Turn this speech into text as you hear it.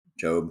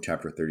Job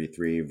chapter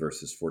 33,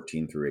 verses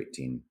 14 through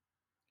 18.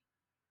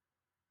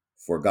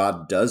 For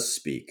God does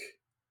speak,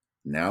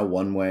 now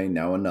one way,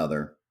 now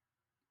another,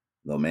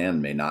 though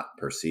man may not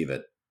perceive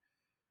it.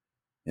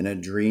 In a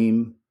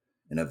dream,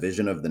 in a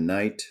vision of the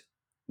night,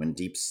 when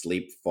deep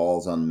sleep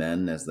falls on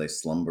men as they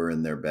slumber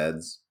in their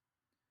beds,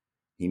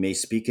 he may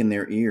speak in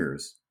their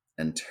ears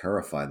and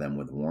terrify them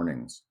with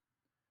warnings,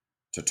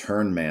 to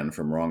turn man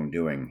from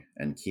wrongdoing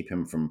and keep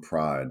him from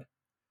pride,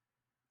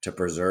 to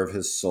preserve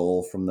his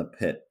soul from the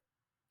pit,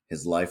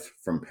 his life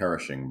from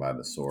perishing by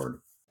the sword.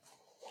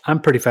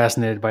 I'm pretty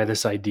fascinated by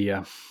this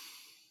idea.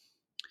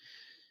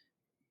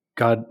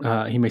 God,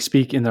 he may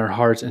speak in their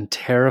hearts and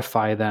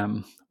terrify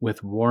them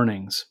with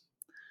warnings.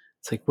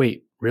 It's like,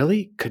 wait,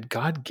 really? Could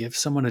God give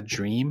someone a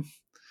dream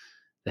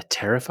that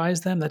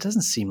terrifies them? That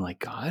doesn't seem like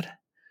God.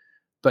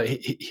 But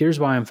here's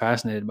why I'm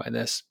fascinated by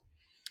this.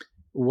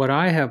 What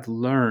I have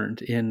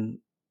learned in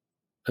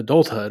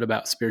adulthood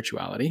about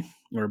spirituality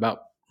or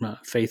about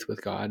faith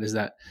with God is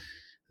that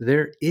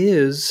there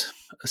is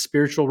a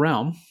spiritual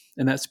realm,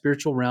 and that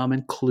spiritual realm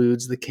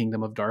includes the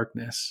kingdom of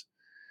darkness.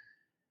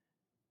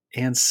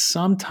 And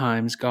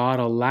sometimes God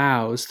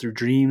allows, through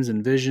dreams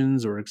and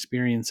visions or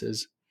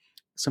experiences,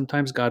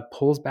 sometimes God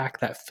pulls back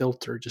that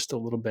filter just a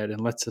little bit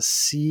and lets us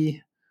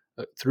see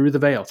through the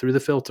veil, through the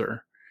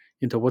filter,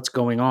 into what's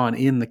going on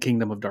in the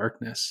kingdom of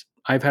darkness.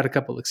 I've had a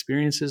couple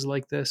experiences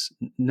like this,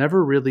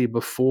 never really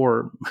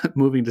before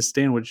moving to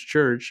Stanwich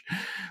Church,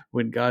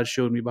 when God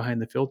showed me behind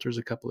the filters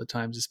a couple of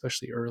times,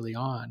 especially early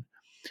on.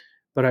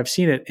 But I've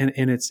seen it, and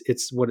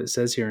it's what it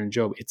says here in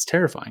Job. It's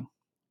terrifying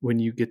when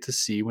you get to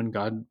see, when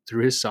God,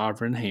 through his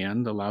sovereign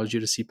hand, allows you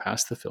to see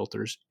past the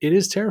filters. It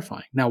is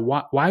terrifying. Now,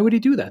 why would he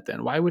do that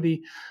then? Why would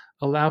he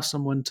allow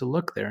someone to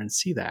look there and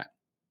see that?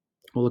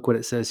 Well, look what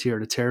it says here: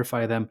 to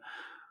terrify them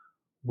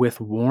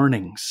with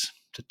warnings,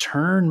 to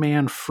turn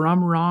man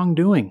from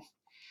wrongdoing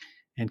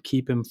and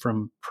keep him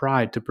from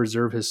pride, to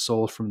preserve his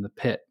soul from the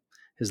pit,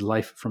 his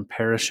life from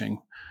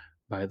perishing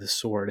by the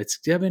sword. It's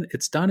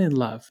done in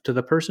love to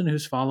the person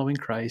who's following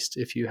Christ.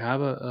 If you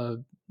have a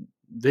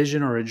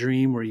vision or a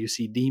dream where you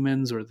see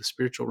demons or the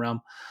spiritual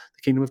realm,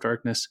 the kingdom of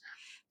darkness,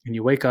 and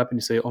you wake up and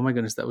you say, oh my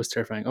goodness, that was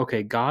terrifying.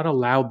 Okay, God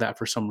allowed that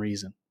for some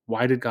reason.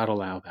 Why did God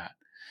allow that?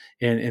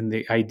 And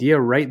the idea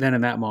right then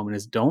in that moment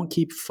is, don't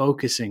keep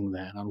focusing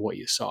then on what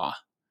you saw,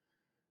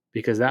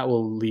 because that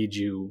will lead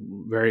you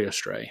very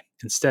astray.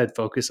 Instead,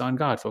 focus on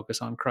God,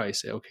 focus on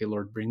Christ. Say, okay,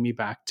 Lord, bring me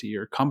back to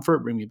your comfort,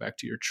 bring me back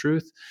to your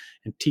truth,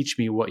 and teach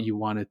me what you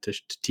wanted to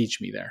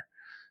teach me there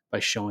by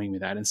showing me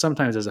that. And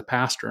sometimes as a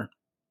pastor,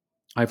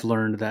 I've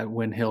learned that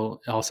when he'll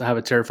also have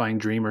a terrifying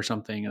dream or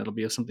something, it'll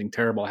be something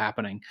terrible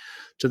happening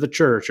to the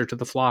church or to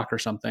the flock or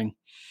something.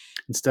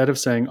 Instead of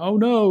saying, oh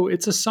no,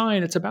 it's a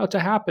sign, it's about to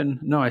happen.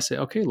 No, I say,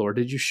 okay, Lord,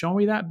 did you show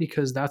me that?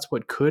 Because that's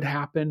what could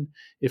happen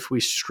if we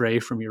stray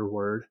from your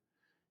word.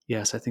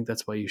 Yes, I think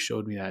that's why you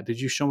showed me that. Did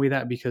you show me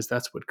that because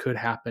that's what could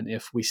happen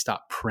if we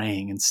stop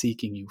praying and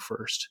seeking you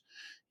first?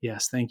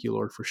 Yes, thank you,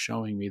 Lord, for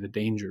showing me the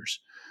dangers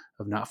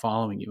of not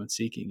following you and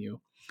seeking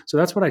you. So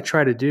that's what I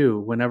try to do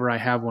whenever I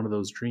have one of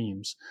those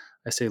dreams.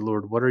 I say,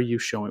 Lord, what are you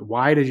showing?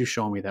 Why did you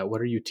show me that?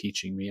 What are you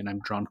teaching me? And I'm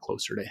drawn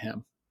closer to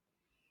him.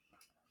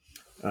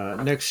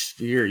 Next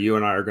year, you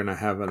and I are going to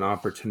have an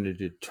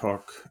opportunity to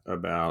talk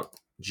about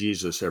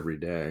Jesus every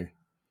day,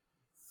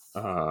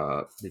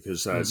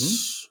 because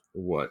that's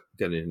what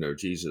getting to know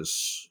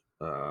Jesus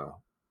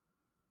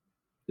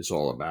is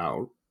all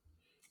about.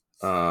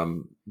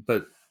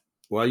 But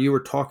while you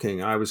were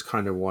talking, I was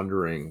kind of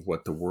wondering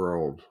what the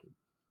world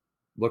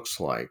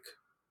looks like.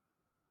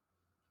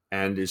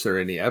 And is there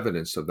any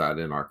evidence of that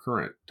in our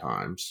current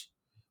times?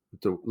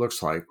 What it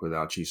looks like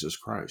without Jesus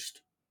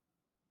Christ,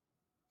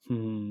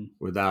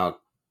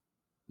 without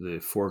the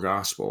four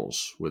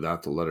Gospels,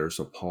 without the letters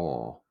of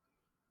Paul.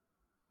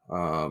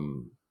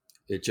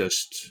 It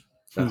just,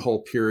 that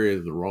whole period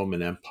of the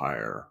Roman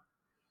Empire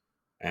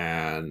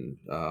and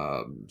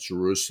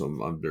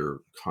Jerusalem under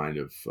kind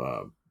of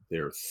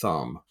their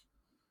thumb.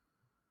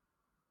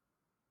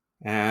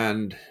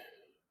 And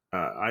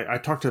I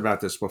talked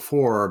about this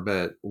before,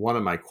 but one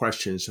of my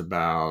questions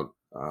about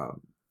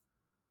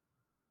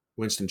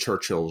Winston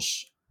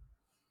Churchill's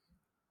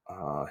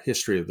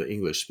history of the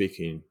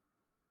English-speaking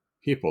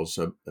peoples,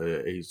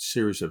 a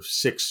series of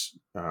 6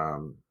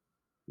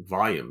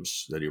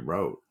 volumes that he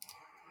wrote,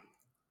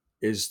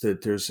 is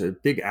that there's a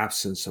big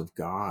absence of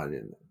God,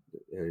 and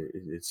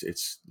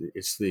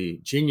it's the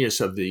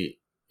genius of the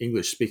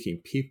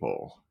English-speaking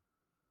people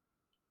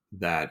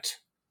that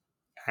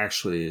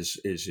actually is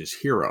his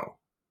hero.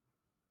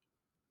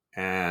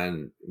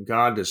 And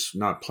God does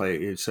not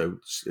play.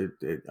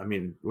 I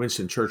mean,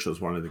 Winston Churchill is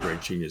one of the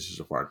great geniuses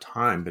of our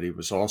time, but he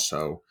was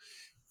also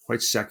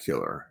quite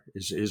secular.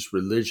 His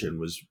religion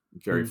was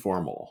very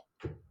formal.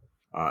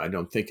 I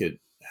don't think it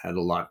had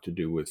a lot to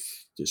do with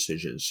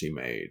decisions he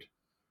made.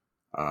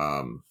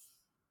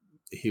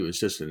 He was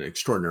just an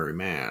extraordinary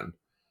man.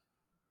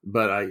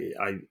 But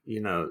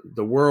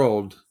the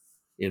world,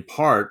 in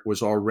part,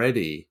 was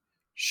already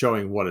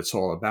showing what it's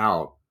all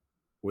about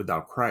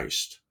without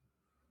Christ.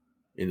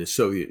 in the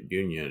Soviet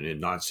Union, in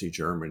Nazi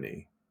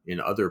Germany,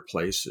 in other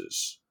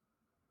places.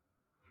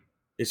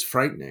 It's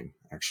frightening,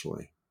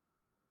 actually.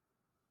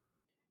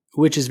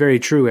 Which is very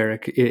true,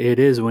 Eric. It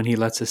is when he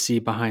lets us see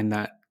behind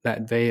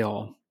that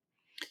veil.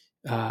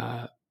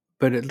 But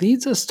it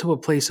leads us to a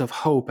place of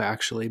hope,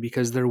 actually,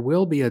 because there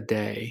will be a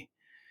day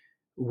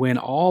when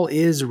all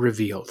is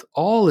revealed.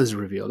 All is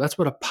revealed. That's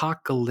what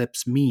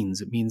apocalypse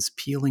means. It means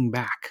peeling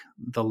back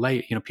the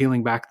light,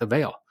 peeling back the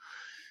veil.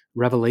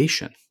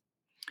 Revelation,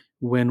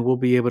 when we'll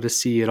be able to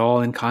see it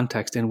all in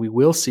context, and we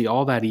will see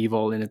all that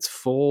evil in its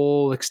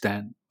full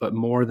extent. But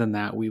more than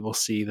that, we will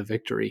see the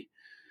victory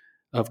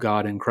of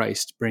God in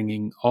Christ,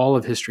 bringing all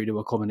of history to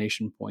a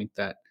culmination point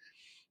that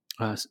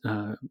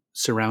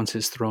surrounds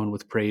his throne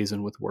with praise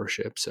and with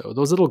worship. So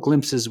those little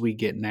glimpses we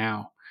get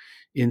now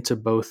into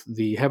both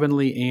the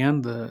heavenly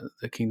and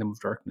the kingdom of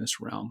darkness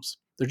realms,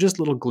 they're just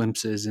little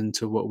glimpses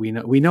into what we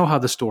know. We know how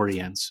the story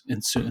ends,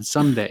 and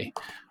someday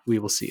we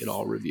will see it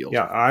all revealed.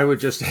 Yeah, I would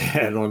just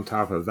add on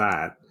top of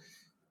that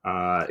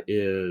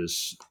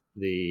is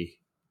the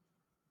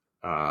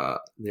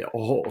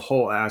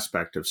whole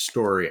aspect of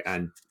story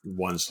and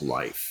one's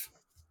life.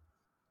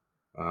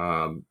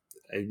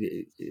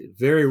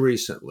 Very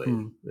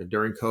recently,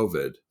 during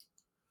COVID,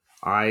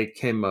 I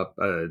came up,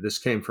 this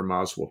came from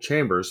Oswald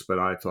Chambers, but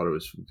I thought it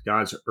was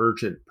God's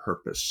urgent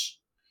purpose.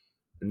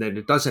 And then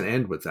it doesn't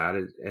end with that,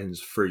 it ends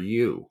for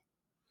you.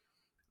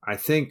 I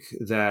think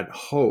that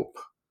hope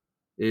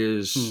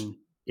is,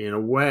 in a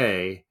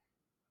way,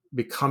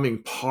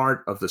 becoming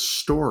part of the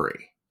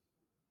story.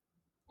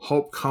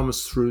 Hope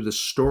comes through the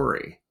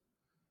story.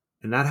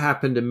 And that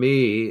happened to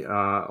me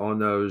on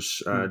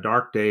those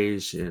dark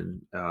days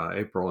in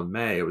April and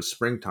May. It was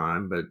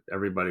springtime, but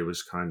everybody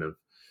was kind of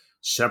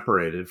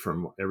separated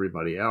from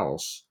everybody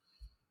else.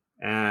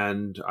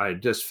 And I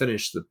just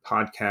finished the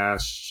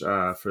podcast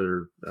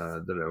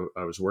that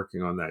I was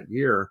working on that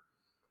year.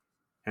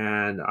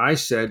 And I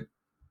said,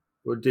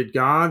 well, did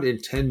God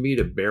intend me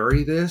to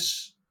bury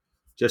this?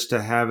 Just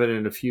to have it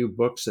in a few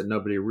books that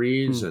nobody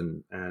reads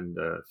and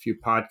a few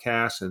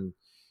podcasts? And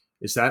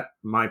is that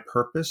my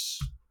purpose?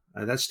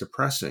 That's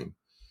depressing.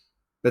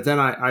 But then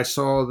I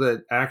saw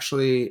that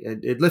actually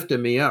it lifted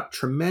me up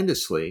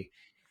tremendously,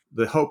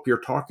 the hope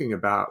you're talking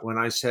about, when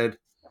I said,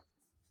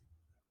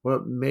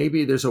 well,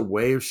 maybe there's a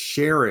way of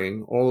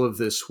sharing all of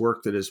this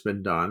work that has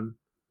been done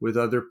with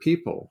other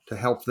people to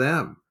help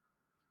them.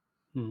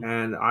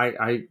 And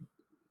I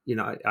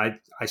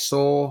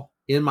saw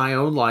in my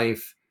own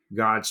life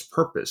God's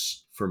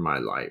purpose for my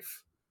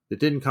life. It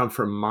didn't come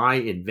from my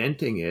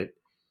inventing it.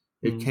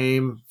 It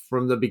came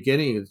from the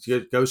beginning.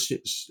 Go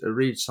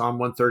read Psalm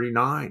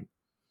 139,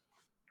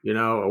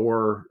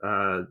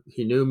 or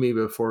he knew me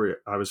before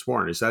I was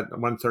born. Is that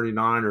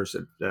 139 or is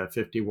it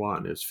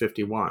 51? It's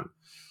 51.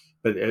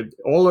 But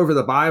all over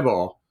the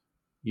Bible,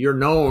 you're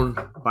known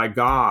by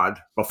God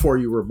before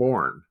you were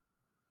born.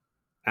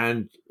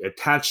 And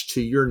attached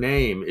to your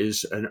name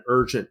is an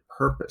urgent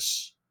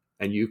purpose.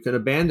 And you can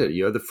abandon it.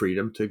 You have the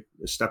freedom to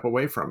step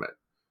away from it.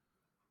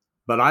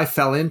 But I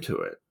fell into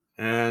it.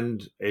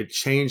 And it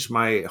changed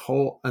my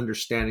whole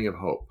understanding of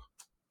hope.